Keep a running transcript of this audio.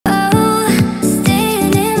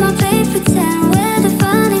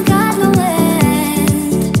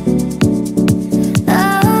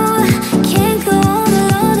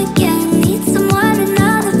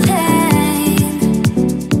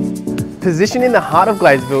Positioned in the heart of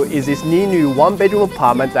Gladesville is this new one-bedroom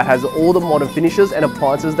apartment that has all the modern finishes and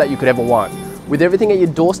appliances that you could ever want. With everything at your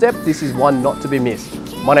doorstep, this is one not to be missed.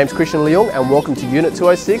 My name's Leung and welcome to Unit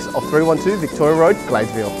 206 of 312 Victoria Road,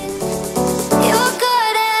 Gladesville.